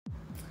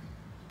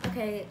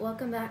Okay,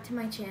 welcome back to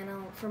my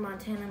channel for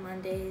Montana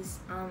Mondays.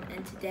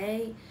 And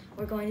today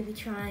we're going to be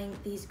trying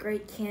these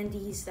great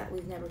candies that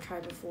we've never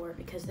tried before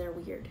because they're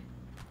weird.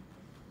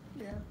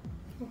 Yeah.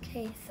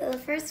 Okay, so the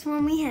first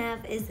one we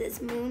have is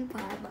this moon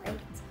pie bite.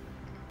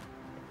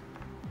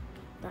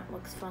 That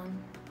looks fun.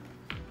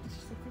 It's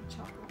just like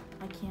chocolate.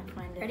 I can't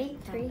find it. Ready?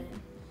 Found 3, it.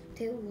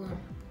 2,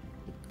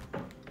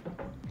 1.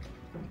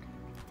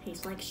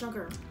 Tastes like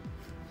sugar.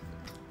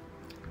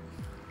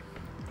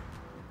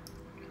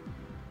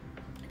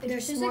 They're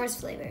It's just s'mores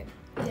flavored.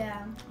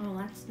 Yeah. Oh,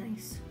 that's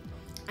nice.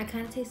 I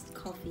kind of taste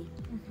coffee.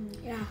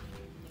 Yeah.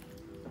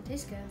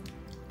 Tastes good.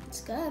 It's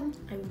good.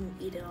 I wouldn't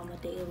eat it on the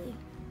daily.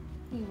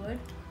 You would?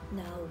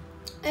 No.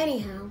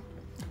 Anyhow,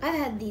 I've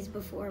had these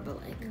before, but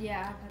like,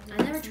 Yeah.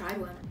 I never tried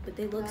one, but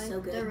they look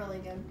so good. They're really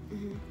good.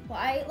 mm-hmm. Well,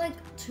 I ate like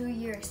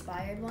 2-year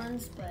expired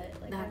ones, but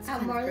like That's At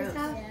kind of Marley's gross.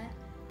 house?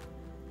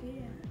 Yeah.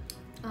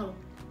 Oh,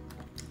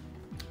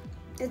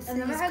 It's I've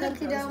never these had the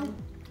cookie dough frozen.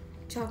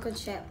 chocolate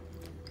chip.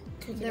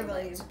 Cookie They're dough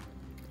really bites.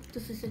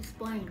 just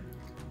explain.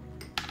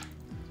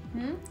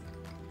 Hmm?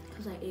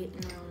 Because I ate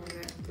and I remember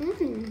it.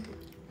 Mm-hmm.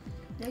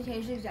 They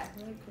taste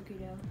exactly like cookie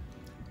dough.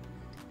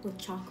 With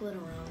chocolate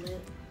around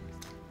it.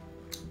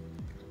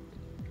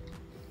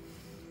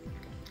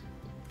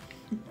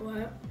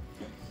 What?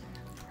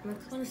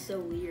 This one is so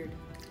weird.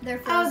 They're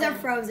frozen. Oh, they're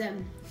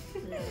frozen.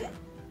 Yeah.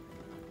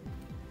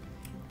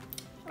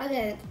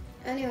 Okay.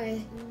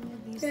 Anyways,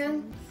 These Yeah.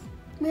 things.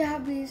 we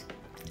have these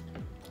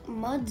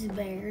Muddy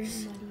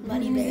Bears.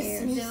 Muddy Bears.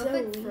 Bears. They So look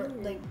like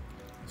weird. like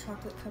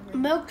chocolate covered.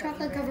 Milk gummy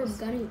chocolate bears.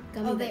 covered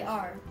gummy Oh, they bears.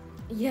 are.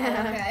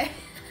 Yeah.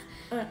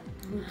 Oh, okay.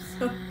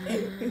 Oops.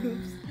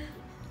 Oops.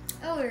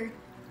 Oh, they're.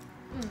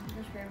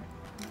 That's weird.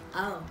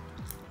 Oh.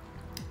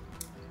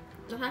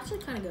 That's actually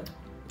kind of good.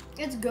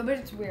 It's good, but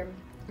it's weird.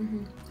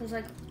 Mm-hmm. Cause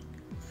like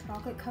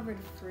chocolate covered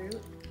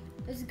fruit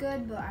is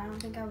good, but I don't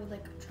think I would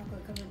like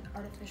chocolate covered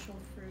artificial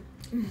fruit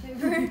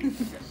flavor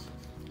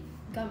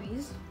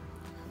gummies.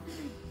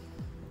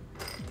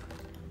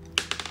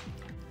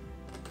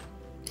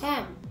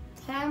 10.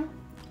 10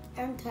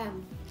 and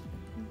 10.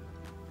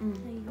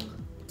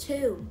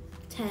 2,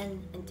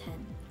 10, and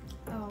 10.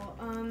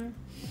 Oh,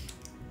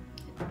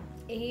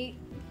 8,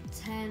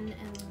 10,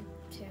 and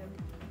 2. I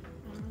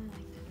don't really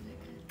like them. They're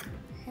good.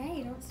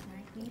 Hey, don't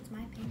smack me. It's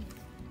my opinion.